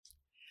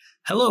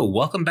Hello,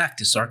 welcome back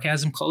to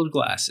Sarcasm Colored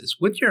Glasses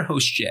with your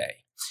host,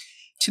 Jay.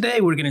 Today,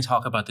 we're going to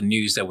talk about the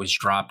news that was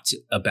dropped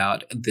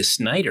about the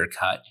Snyder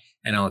Cut,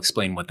 and I'll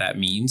explain what that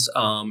means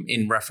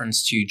in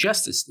reference to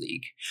Justice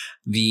League.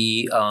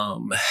 The,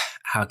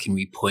 how can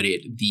we put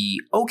it,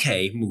 the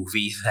okay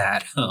movie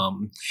that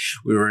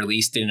we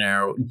released in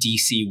our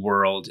DC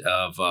world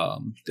of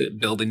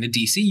building the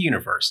DC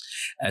universe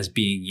as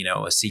being,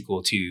 a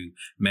sequel to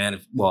Man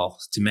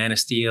of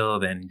Steel,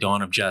 then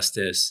Dawn of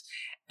Justice.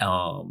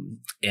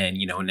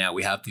 Now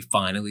we have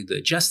finally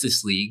the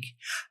Justice League.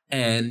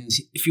 And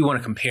if you want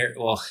to compare,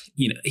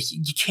 you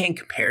can't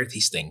compare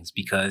these things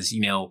because,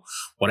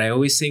 what I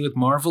always say with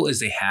Marvel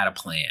is they had a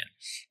plan.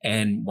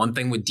 And one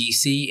thing with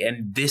DC,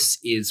 and this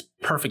is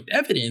perfect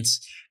evidence,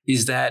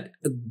 is that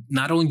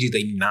not only do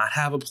they not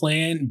have a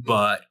plan,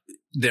 but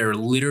they're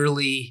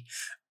literally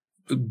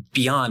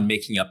beyond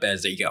making up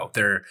as they go.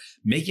 They're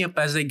making up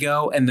as they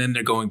go, and then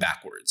they're going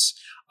backwards.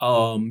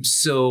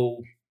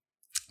 So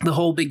the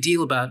whole big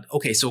deal about,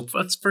 so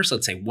let's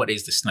say, what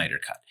is the Snyder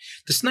Cut?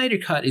 The Snyder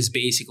Cut is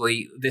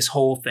basically this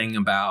whole thing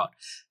about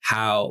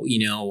how,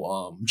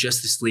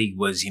 Justice League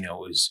was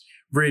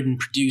written,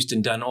 produced,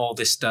 and done all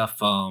this stuff.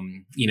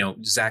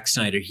 Zack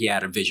Snyder, he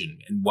had a vision,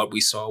 and what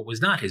we saw was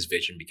not his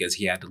vision because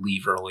he had to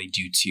leave early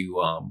due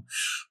to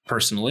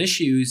personal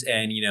issues.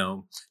 And,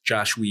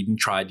 Josh Whedon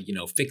tried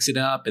to, fix it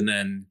up, and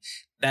then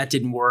that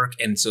didn't work.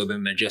 And so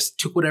then they just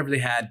took whatever they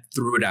had,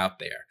 threw it out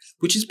there,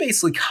 which is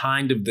basically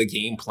kind of the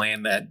game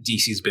plan that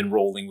DC's been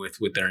rolling with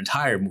their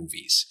entire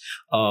movies.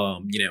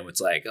 It's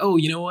like, oh,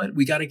 you know what?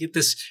 We got to get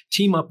this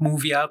team up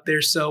movie out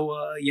there. So,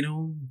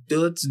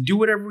 let's do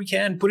whatever we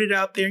can, put it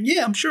out there. And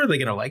yeah, I'm sure they're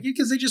going to like it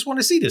because they just want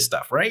to see this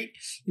stuff, right?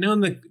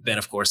 And then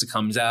of course it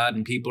comes out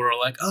and people are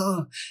like,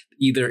 oh,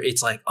 either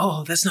it's like,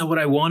 oh, that's not what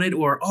I wanted,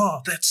 or, oh,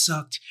 that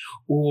sucked,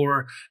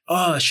 or,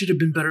 oh, it should have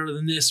been better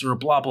than this, or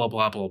blah, blah,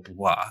 blah, blah, blah,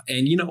 blah.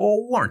 And,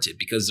 all warranted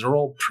because they're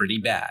all pretty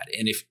bad.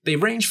 And if they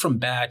range from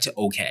bad to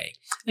okay,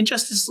 and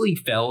Justice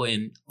League fell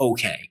in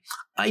okay.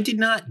 I did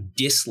not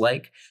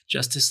dislike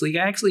Justice League.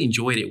 I actually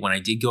enjoyed it when I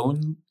did go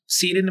and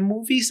see it in the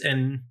movies.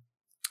 And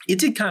it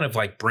did kind of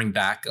like bring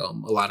back a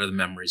lot of the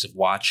memories of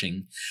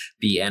watching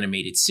the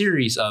animated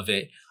series of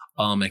it.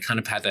 And kind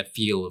of had that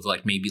feel of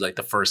maybe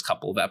the first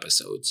couple of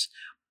episodes.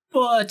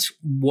 But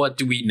what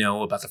do we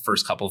know about the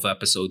first couple of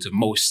episodes of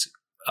most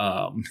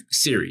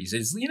series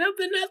is, they're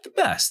not the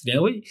best.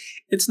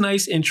 It's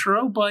nice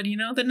intro, but,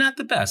 they're not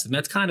the best. And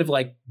that's kind of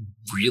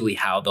really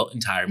how the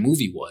entire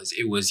movie was.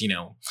 It was,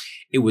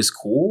 it was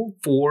cool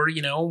for,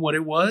 what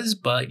it was,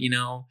 but,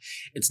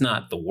 it's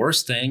not the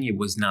worst thing. It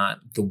was not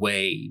the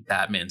way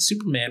Batman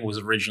Superman was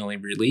originally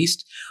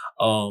released.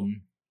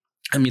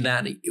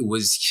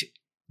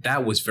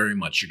 That was very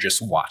much you're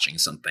just watching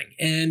something.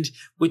 And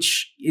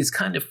which is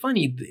kind of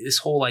funny, this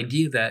whole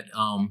idea that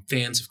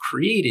fans have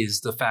created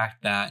is the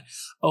fact that,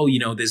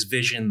 this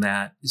vision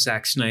that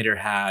Zack Snyder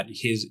had,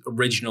 his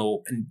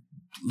original, and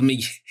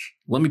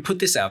let me put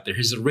this out there,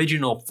 his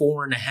original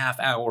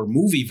 4.5-hour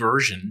movie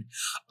version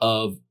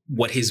of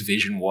what his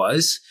vision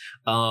was.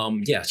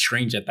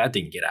 Strange that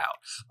didn't get out.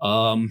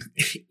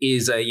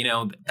 Is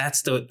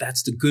that's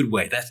the good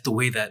way. That's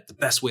the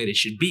best way it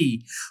should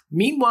be.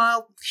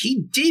 Meanwhile,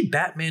 he did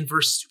Batman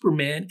vs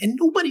Superman, and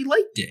nobody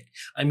liked it.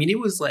 It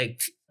was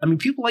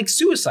people like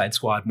Suicide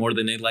Squad more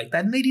than they liked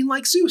that, and they didn't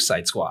like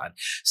Suicide Squad.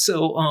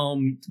 So,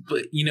 and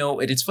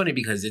it's funny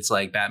because it's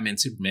Batman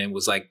Superman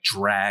was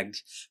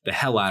dragged the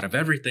hell out of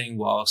everything,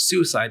 while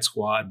Suicide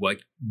Squad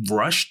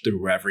rushed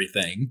through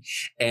everything,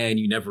 and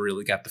you never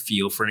really got the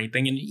feel for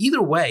anything. And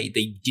either way,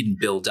 they didn't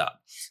build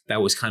up.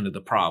 That was kind of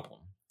the problem.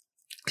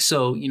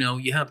 So,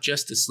 you have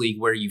Justice League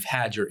where you've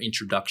had your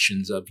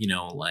introductions of,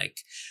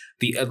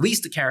 at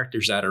least the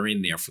characters that are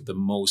in there for the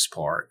most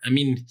part.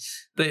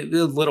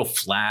 The little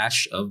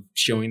flash of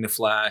showing the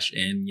Flash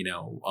and,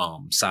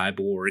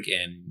 Cyborg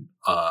and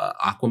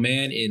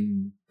Aquaman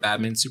in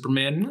Batman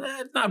Superman,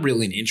 not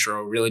really an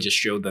intro, really just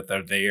showed that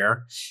they're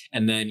there.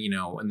 And then,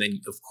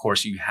 of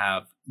course you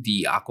have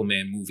the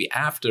Aquaman movie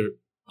after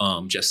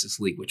Justice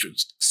League, which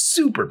was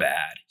super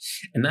bad.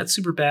 And not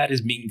super bad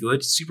as being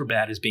good, super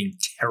bad as being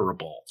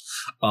terrible.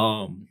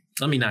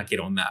 Let me not get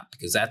on that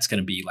because that's going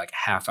to be a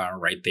half hour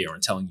right there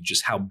and telling you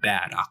just how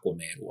bad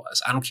Aquaman was.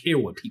 I don't care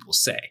what people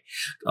say,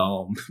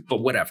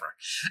 but whatever.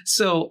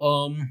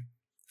 So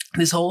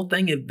this whole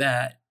thing of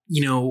that,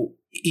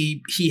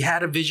 he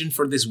had a vision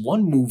for this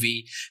one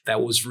movie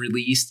that was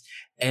released,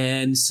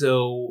 and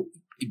so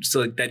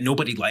that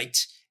nobody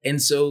liked. And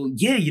so,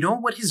 yeah,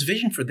 what his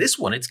vision for this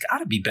one, it's got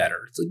to be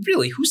better. It's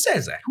really, who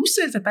says that? Who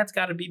says that that's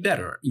got to be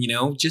better?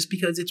 Just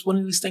because it's one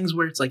of these things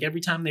where it's every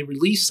time they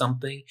release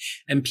something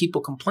and people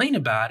complain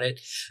about it,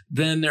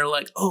 then they're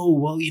like, oh,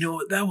 well,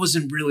 that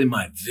wasn't really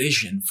my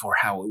vision for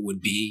how it would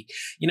be.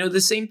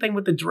 The same thing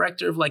with the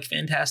director of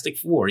Fantastic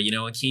Four.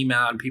 It came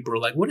out and people were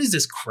like, what is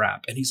this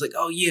crap? And he's like,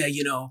 oh, yeah,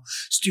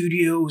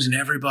 studios and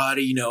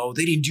everybody,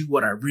 they didn't do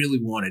what I really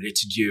wanted it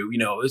to do,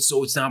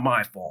 so it's not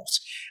my fault.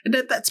 And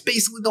that's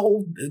basically the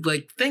whole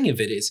thing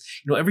of it is,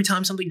 every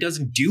time something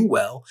doesn't do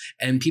well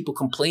and people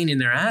complain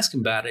and they're asking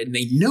about it and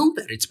they know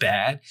that it's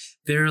bad,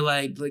 they're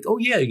like, oh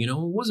yeah, it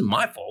wasn't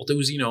my fault. It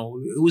was,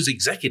 it was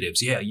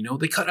executives. Yeah.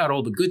 They cut out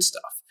all the good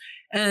stuff.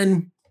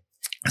 And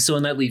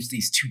that leaves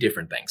these two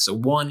different things. So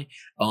one,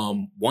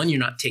 you're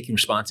not taking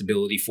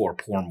responsibility for a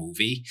poor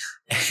movie,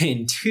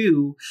 and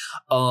two,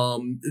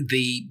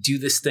 they do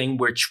this thing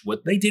which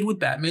what they did with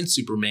Batman,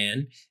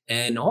 Superman,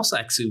 and also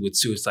actually with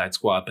Suicide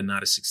Squad, but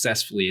not as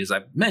successfully as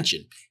I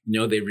mentioned.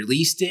 They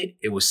released it,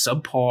 it was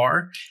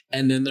subpar,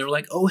 and then they're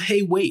like, oh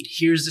hey, wait,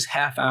 here's this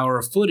half hour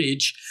of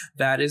footage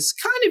that is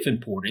kind of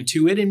important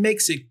to it and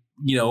makes it,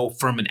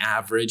 from an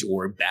average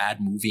or a bad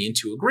movie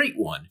into a great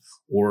one,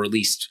 or at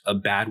least a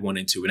bad one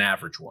into an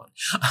average one.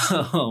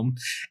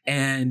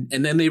 And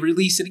then they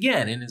release it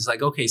again. And it's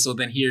like, okay, so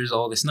then here's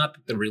all this, not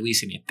that they're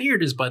releasing it in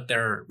theaters, but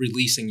they're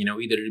releasing,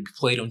 either to be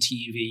played on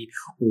TV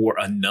or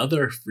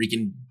another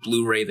freaking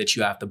Blu-ray that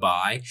you have to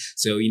buy.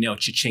 So,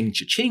 cha-ching,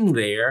 cha-ching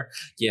there.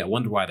 Yeah, I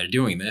wonder why they're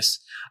doing this.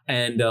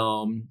 And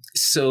and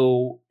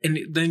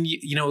then,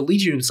 it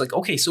leads you, it's like,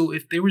 okay, so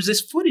if there was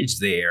this footage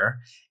there,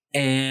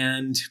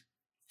 and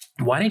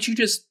why didn't you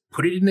just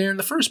put it in there in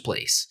the first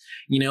place?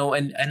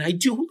 And I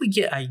do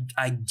get,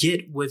 I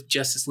get with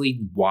Justice League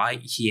why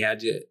he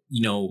had to,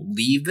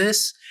 leave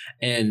this.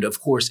 And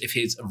of course, if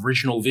his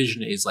original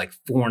vision is like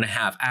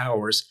 4.5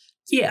 hours,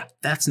 yeah,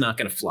 that's not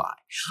going to fly.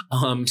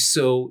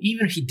 So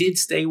even if he did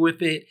stay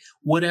with it,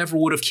 whatever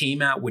would have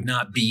came out would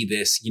not be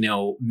this,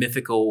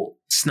 mythical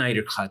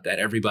Snyder cut that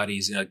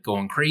everybody's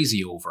going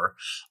crazy over.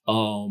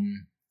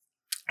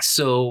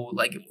 So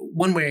like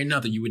one way or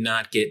another, you would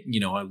not get,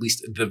 at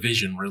least the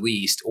vision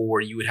released,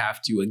 or you would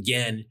have to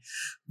again,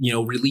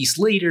 release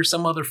later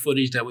some other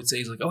footage that would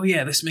say like, oh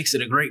yeah, this makes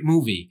it a great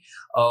movie.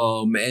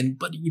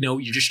 But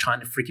you're just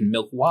trying to freaking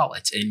milk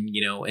wallets. And,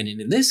 and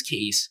in this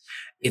case,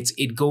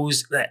 it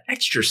goes that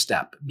extra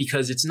step,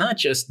 because it's not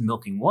just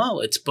milking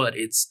wallets, but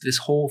it's this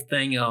whole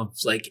thing of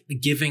like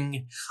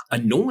giving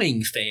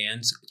annoying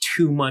fans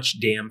too much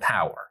damn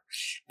power.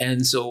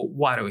 And so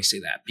why do I say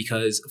that?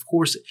 Because of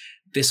course,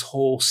 this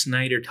whole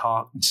Snyder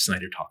cut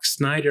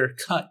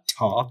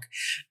talk,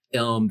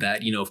 that,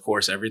 of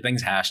course,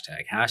 everything's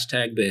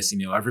hashtag this,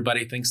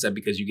 everybody thinks that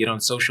because you get on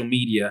social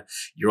media,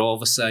 you're all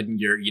of a sudden,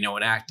 you're,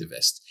 an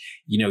activist.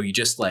 You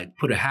just like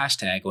put a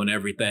hashtag on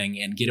everything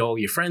and get all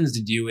your friends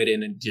to do it,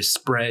 and it just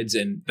spreads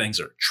and things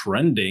are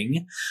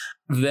trending.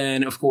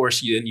 Then, of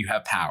course, you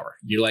have power.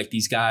 You're like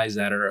these guys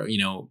that are,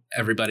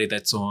 everybody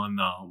that's on,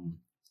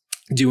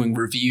 doing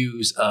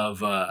reviews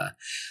of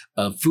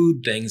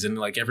food things, and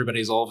like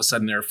everybody's all of a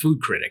sudden they're a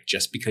food critic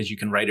just because you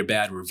can write a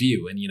bad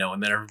review. And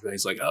and then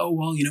everybody's like, oh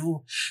well,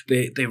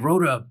 they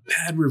wrote a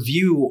bad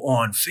review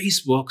on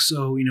Facebook,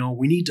 so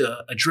we need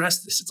to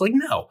address this. It's like,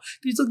 no,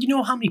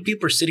 how many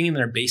people are sitting in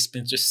their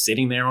basements just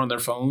sitting there on their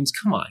phones?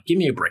 Come on, give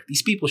me a break.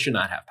 These people should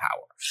not have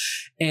power.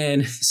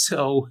 And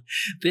so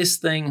this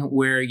thing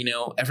where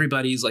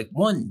everybody's like,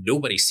 one,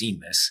 nobody's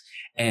seen this,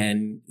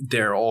 and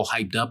they're all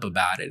hyped up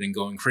about it and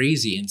going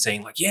crazy and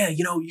saying like, yeah,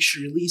 you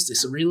should release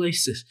this.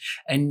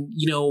 And,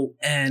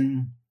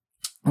 and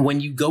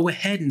when you go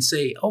ahead and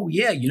say, oh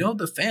yeah,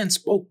 the fans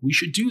spoke, we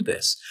should do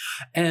this.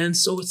 And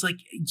so it's like,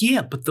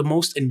 yeah, but the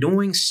most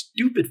annoying,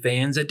 stupid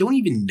fans that don't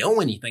even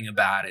know anything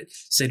about it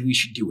said we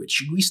should do it.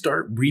 Should we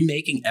start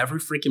remaking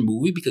every freaking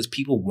movie because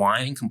people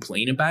whine and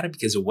complain about it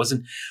because it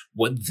wasn't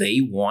what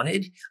they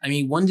wanted? I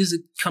mean, when does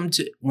it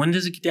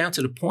get down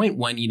to the point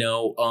when,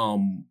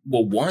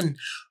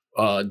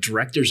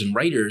 directors and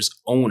writers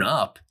own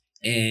up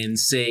and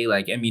say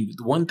like, I mean,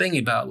 the one thing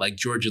about like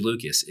George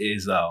Lucas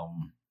is, I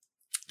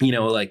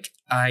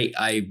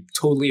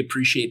totally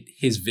appreciate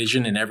his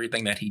vision and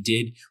everything that he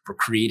did for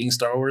creating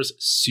Star Wars.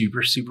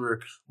 Super,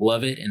 super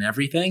love it and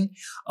everything.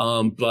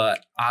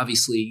 But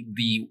obviously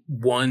the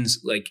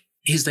ones like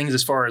his things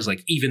as far as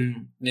like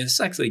even this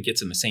actually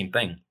gets in the same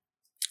thing.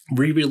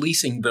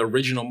 Re-releasing the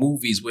original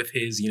movies with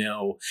his,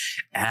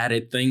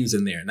 added things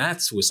in there. And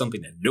that was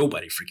something that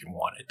nobody freaking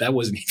wanted. That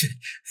wasn't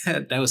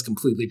even, that was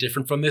completely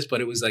different from this,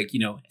 but it was like,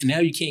 now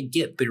you can't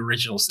get the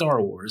original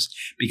Star Wars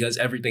because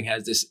everything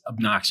has this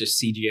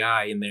obnoxious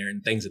CGI in there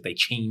and things that they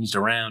changed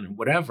around and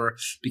whatever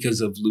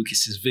because of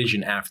Lucas's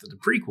vision after the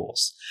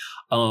prequels.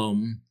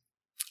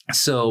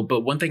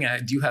 But one thing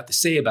I do have to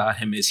say about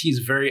him is he's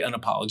very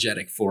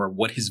unapologetic for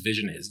what his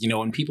vision is.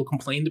 When people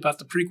complained about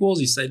the prequels,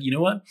 he said, you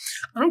know what?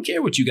 I don't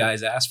care what you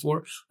guys asked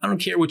for. I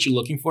don't care what you're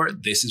looking for.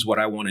 This is what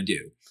I want to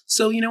do.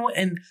 So,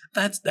 and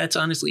that's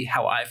honestly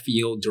how I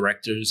feel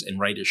directors and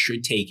writers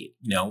should take it.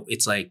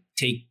 It's like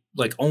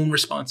own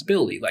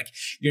responsibility. Like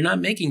you're not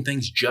making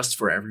things just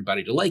for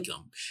everybody to like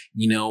them.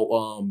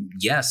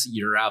 Yes,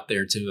 you're out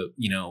there to,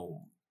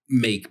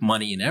 make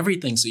money and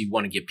everything. So you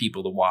want to get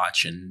people to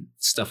watch and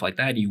stuff like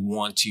that. You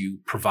want to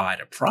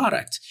provide a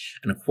product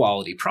and a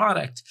quality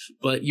product,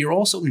 but you're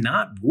also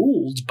not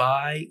ruled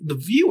by the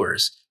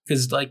viewers.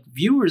 Because like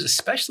viewers,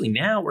 especially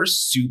now, are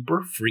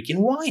super freaking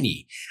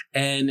whiny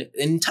and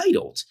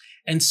entitled.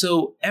 And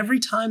so every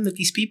time that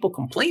these people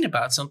complain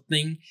about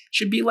something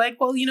should be like,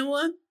 well, you know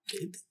what?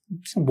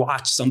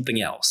 watch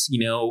something else.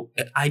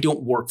 I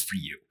don't work for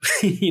you.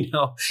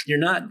 You're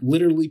not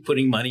literally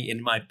putting money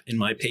in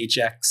my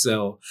paycheck.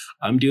 So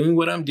I'm doing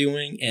what I'm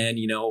doing. And,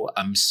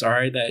 I'm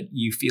sorry that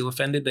you feel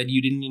offended that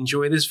you didn't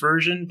enjoy this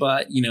version,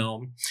 but,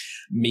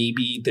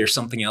 maybe there's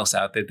something else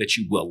out there that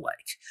you will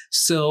like.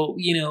 So,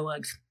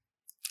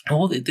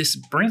 all that this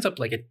brings up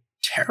like a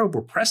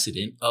terrible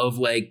precedent of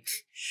like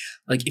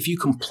if you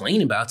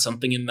complain about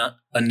something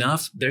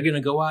enough, they're going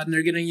to go out and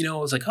they're going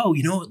to, it's like, oh,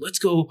 let's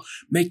go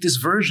make this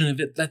version of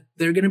it that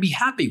they're going to be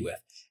happy with.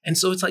 And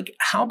so it's like,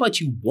 how about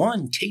you,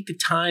 one, take the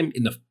time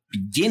in the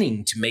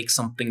beginning to make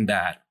something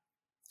that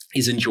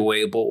is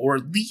enjoyable, or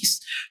at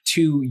least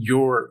to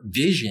your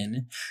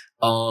vision.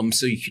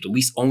 So you could at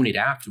least own it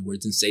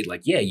afterwards and say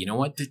like, yeah, you know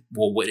what?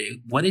 What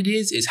it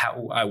is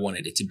how I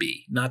wanted it to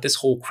be. Not this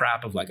whole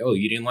crap of like, oh,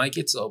 you didn't like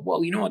it. So,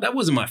 well, you know what? That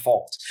wasn't my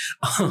fault.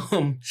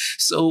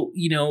 So,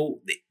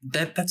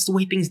 that's the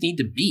way things need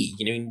to be.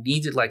 You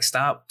need to like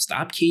stop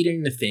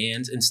catering to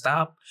fans and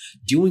stop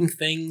doing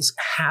things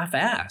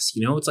half-ass.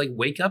 It's like,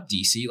 wake up,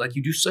 DC. Like,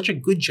 you do such a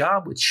good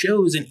job with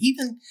shows, and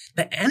even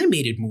the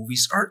animated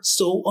movies are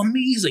so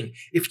amazing.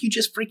 If you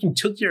just freaking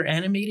took your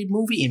animated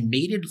movie and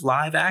made it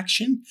live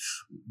action,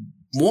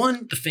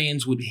 one, the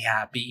fans would be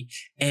happy,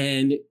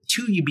 and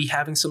two, you'd be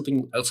having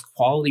something of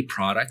quality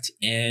product,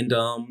 and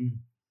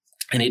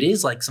it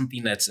is like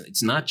something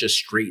it's not just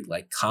straight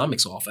like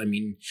comics off. I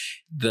mean,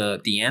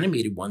 the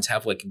animated ones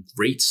have like a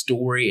great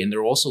story, and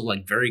they're also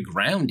like very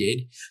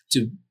grounded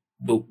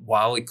but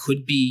while it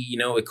could be,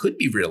 it could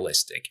be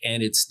realistic,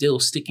 and it's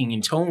still sticking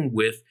in tone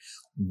with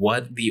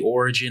what the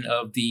origin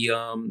of the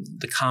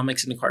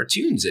comics and the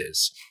cartoons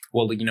is.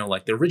 Well,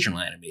 like the original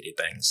animated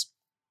things.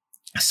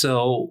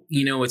 So,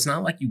 it's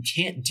not like you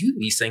can't do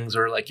these things,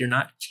 or like you're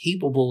not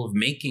capable of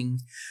making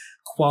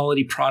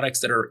quality products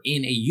that are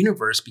in a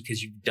universe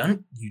because you're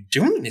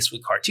doing this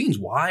with cartoons.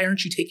 Why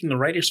aren't you taking the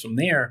writers from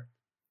there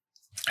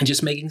and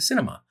just making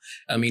cinema?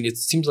 I mean, it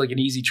seems like an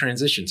easy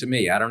transition to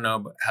me. I don't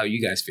know how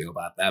you guys feel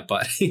about that,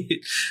 but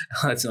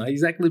it's not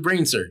exactly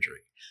brain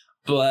surgery.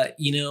 But,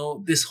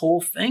 this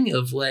whole thing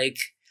of like,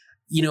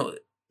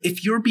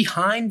 if you're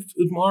behind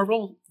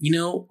Marvel,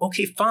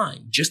 okay,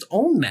 fine. Just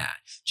own that.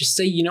 Just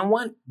say, you know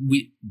what?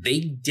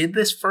 They did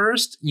this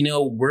first.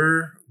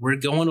 We're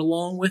going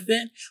along with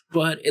it,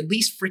 but at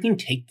least freaking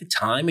take the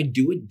time and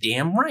do it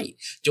damn right.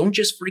 Don't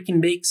just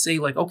freaking say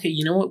like, okay,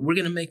 you know what? We're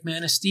going to make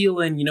Man of Steel.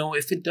 And,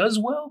 if it does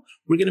well,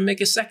 we're going to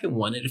make a second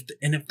one.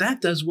 And if that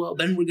does well,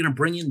 then we're going to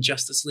bring in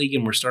Justice League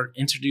and we'll start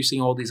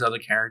introducing all these other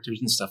characters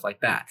and stuff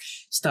like that.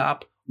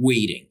 Stop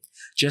waiting.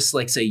 Just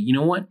like say, you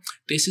know what?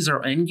 This is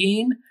our end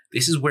game.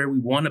 This is where we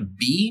want to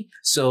be.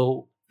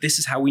 So this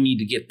is how we need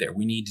to get there.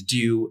 We need to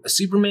do a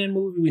Superman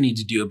movie. We need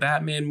to do a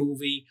Batman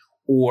movie,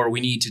 or we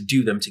need to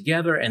do them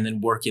together and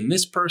then work in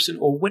this person,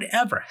 or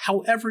whatever,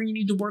 however you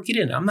need to work it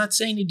in. I'm not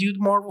saying to do the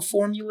Marvel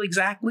formula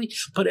exactly,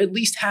 but at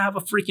least have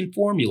a freaking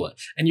formula.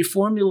 And your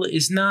formula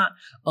is not,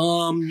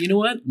 you know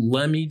what?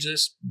 Let me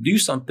just do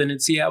something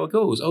and see how it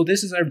goes. Oh,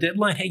 this is our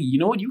deadline. Hey, you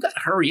know what? You got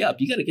to hurry up.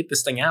 You got to get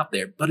this thing out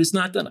there, but it's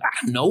not done.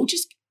 I don't know.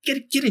 Just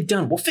get it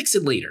done. We'll fix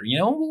it later.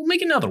 We'll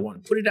make another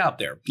one, put it out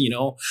there.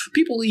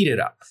 People eat it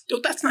up.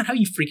 That's not how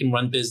you freaking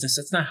run business.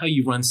 That's not how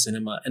you run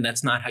cinema. And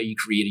that's not how you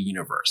create a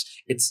universe.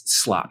 It's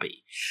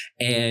sloppy.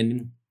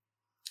 And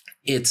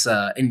it's,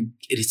 and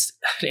there's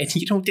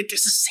the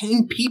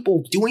same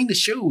people doing the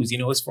shows,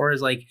 as far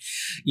as like,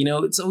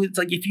 so it's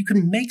like, if you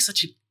can make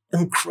such an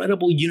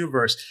incredible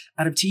universe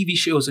out of TV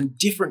shows and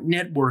different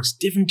networks,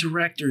 different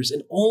directors,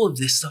 and all of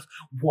this stuff,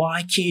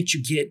 why can't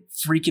you get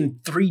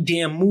freaking 3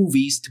 damn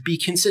movies to be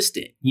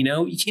consistent? You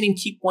can't even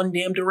keep one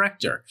damn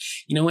director,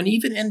 and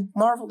even in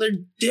Marvel,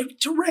 they're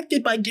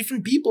directed by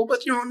different people,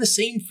 but you're on the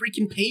same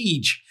freaking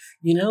page.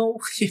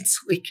 It's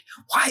like,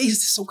 why is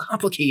this so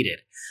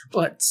complicated?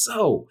 But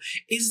so,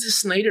 is the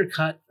Snyder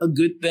Cut a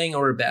good thing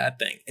or a bad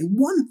thing? And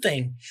one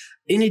thing,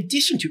 in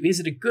addition to,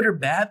 is it a good or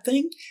bad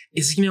thing,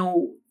 is,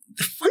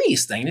 the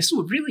funniest thing, this is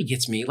what really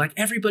gets me, like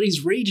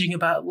everybody's raging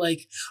about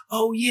like,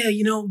 oh yeah,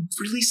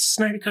 release the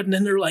Snyder Cut. And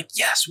then they're like,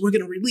 yes, we're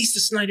going to release the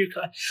Snyder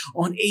Cut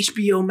on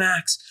HBO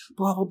Max,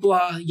 blah, blah,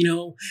 blah,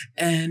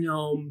 and,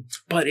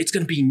 but it's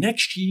going to be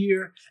next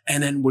year.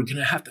 And then we're going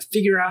to have to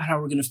figure out how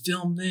we're going to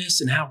film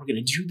this and how we're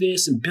going to do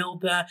this and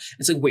build that.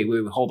 It's like, wait,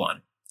 hold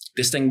on.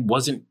 This thing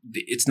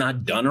it's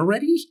not done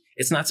already?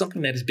 It's not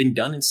something that has been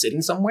done and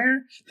sitting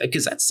somewhere?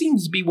 Because that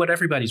seems to be what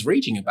everybody's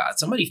raging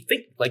about.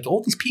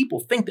 All these people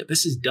think that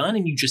this is done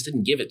and you just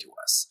didn't give it to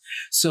us.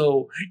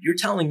 So you're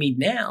telling me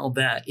now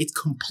that it's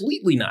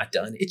completely not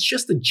done. It's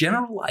just a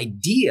general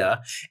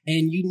idea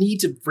and you need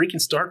to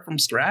freaking start from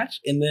scratch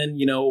and then,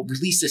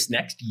 release this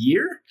next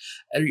year?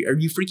 Are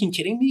you freaking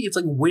kidding me? It's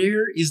like,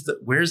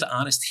 where's the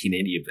honesty in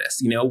any of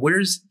this?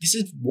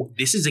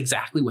 This is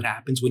exactly what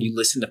happens when you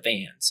listen to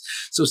fans.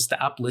 So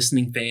stop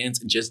listening, fans,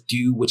 and just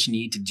do what you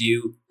need to do.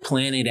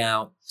 Plan it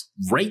out.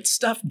 Write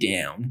stuff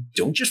down.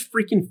 Don't just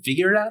freaking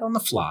figure it out on the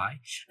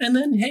fly. And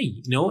then,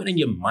 hey, and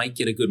you might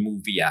get a good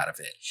movie out of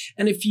it.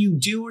 And if you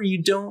do or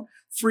you don't,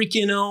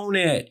 freaking own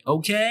it.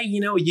 Okay?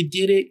 You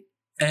did it.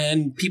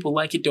 and people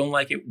like it, don't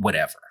like it,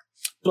 whatever.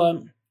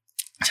 But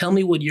tell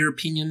me what your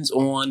opinions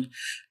on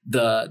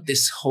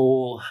this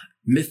whole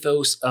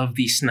mythos of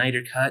the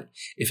Snyder Cut.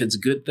 If it's a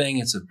good thing,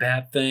 it's a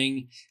bad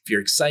thing. If you're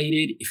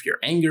excited, if you're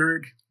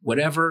angered,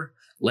 whatever,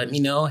 let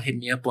me know. Hit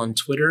me up on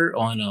Twitter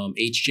on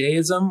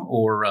HJism,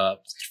 or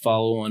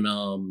follow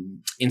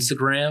on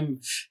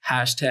Instagram,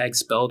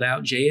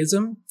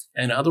 #spelledoutJism.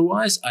 And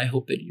otherwise, I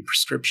hope that your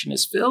prescription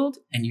is filled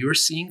and you're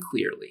seeing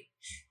clearly.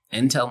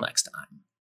 Until next time.